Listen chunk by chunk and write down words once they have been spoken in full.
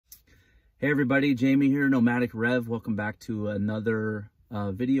Hey everybody, Jamie here, Nomadic Rev. Welcome back to another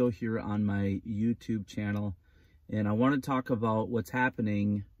video here on my YouTube channel. And I want to talk about what's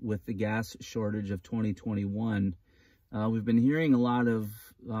happening with the gas shortage of 2021. We've been hearing a lot of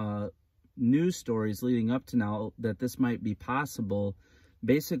news stories leading up to now that this might be possible,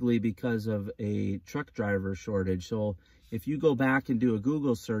 basically because of a truck driver shortage. So if you go back and do a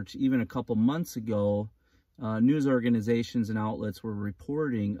Google search, even a couple months ago, news organizations and outlets were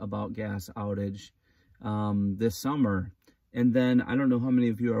reporting about gas outage this summer. And then, I don't know how many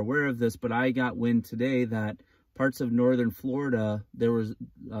of you are aware of this, but I got wind today that parts of northern Florida, there was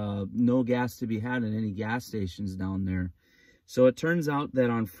no gas to be had in any gas stations down there. So it turns out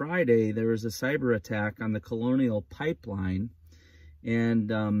that on Friday, there was a cyber attack on the Colonial Pipeline,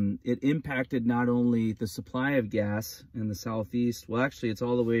 and it impacted not only the supply of gas in the southeast, well, actually, it's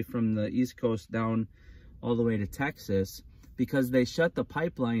all the way from the East Coast down all the way to Texas, because they shut the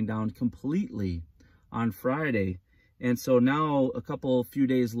pipeline down completely on Friday. And so now, few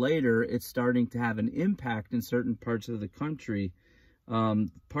days later, it's starting to have an impact in certain parts of the country.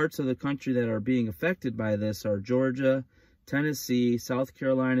 Parts of the country that are being affected by this are Georgia, Tennessee, South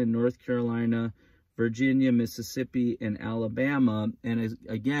Carolina, North Carolina, Virginia, Mississippi, and Alabama, and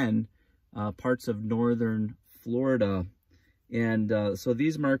again, parts of northern Florida. And so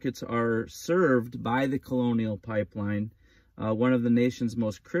these markets are served by the Colonial Pipeline, one of the nation's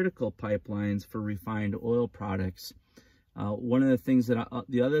most critical pipelines for refined oil products. One of the things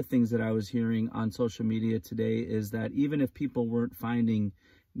the other things that I was hearing on social media today is that even if people weren't finding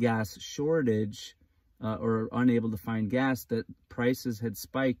gas shortage or unable to find gas, that prices had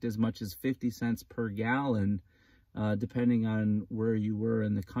spiked as much as 50 cents per gallon, depending on where you were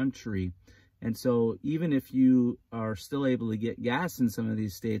in the country. And so even if you are still able to get gas in some of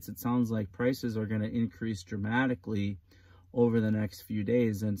these states, it sounds like prices are going to increase dramatically over the next few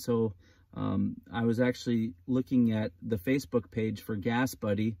days. And so I was actually looking at the Facebook page for Gas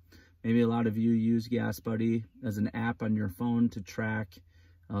Buddy. Maybe a lot of you use Gas Buddy as an app on your phone to track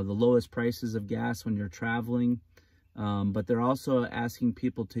the lowest prices of gas when you're traveling. But they're also asking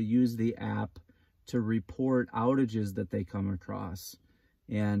people to use the app to report outages that they come across.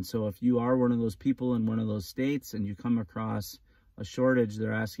 And so if you are one of those people in one of those states and you come across a shortage,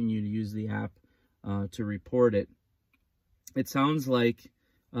 they're asking you to use the app to report it. It sounds like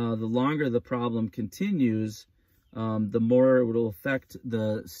the longer the problem continues, the more it will affect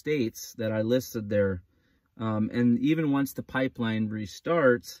the states that I listed there. And even once the pipeline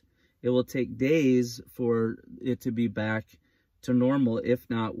restarts, it will take days for it to be back to normal, if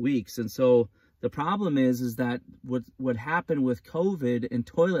not weeks. And so the problem is that what happened with COVID and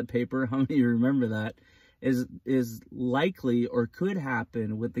toilet paper, how many of you remember that, is likely or could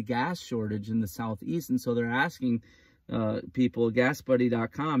happen with the gas shortage in the southeast. And so they're asking people,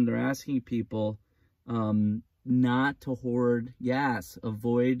 gasbuddy.com, they're asking people not to hoard gas.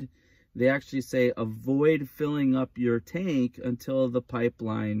 They actually say avoid filling up your tank until the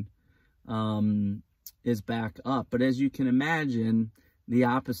pipeline is back up. But as you can imagine, the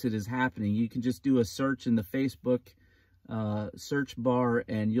opposite is happening. You can just do a search in the Facebook search bar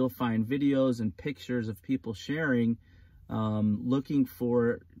and you'll find videos and pictures of people sharing, looking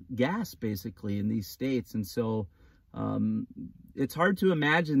for gas basically in these states. And so it's hard to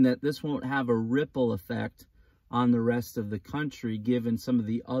imagine that this won't have a ripple effect on the rest of the country, given some of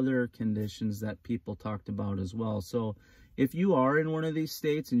the other conditions that people talked about as well. So if you are in one of these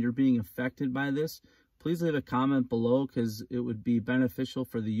states and you're being affected by this, please leave a comment below, because it would be beneficial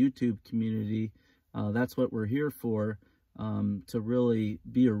for the YouTube community. That's what we're here for, to really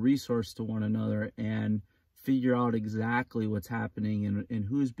be a resource to one another and figure out exactly what's happening and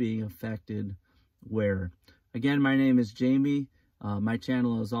who's being affected where. Again, my name is Jamie. My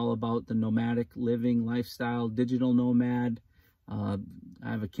channel is all about the nomadic living lifestyle, digital nomad. I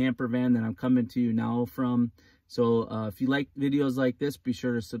have a camper van that I'm coming to you now from. So if you like videos like this, be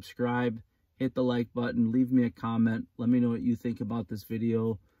sure to subscribe. Hit the like button, leave me a comment. Let me know what you think about this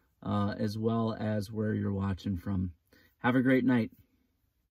video, as well as where you're watching from. Have a great night.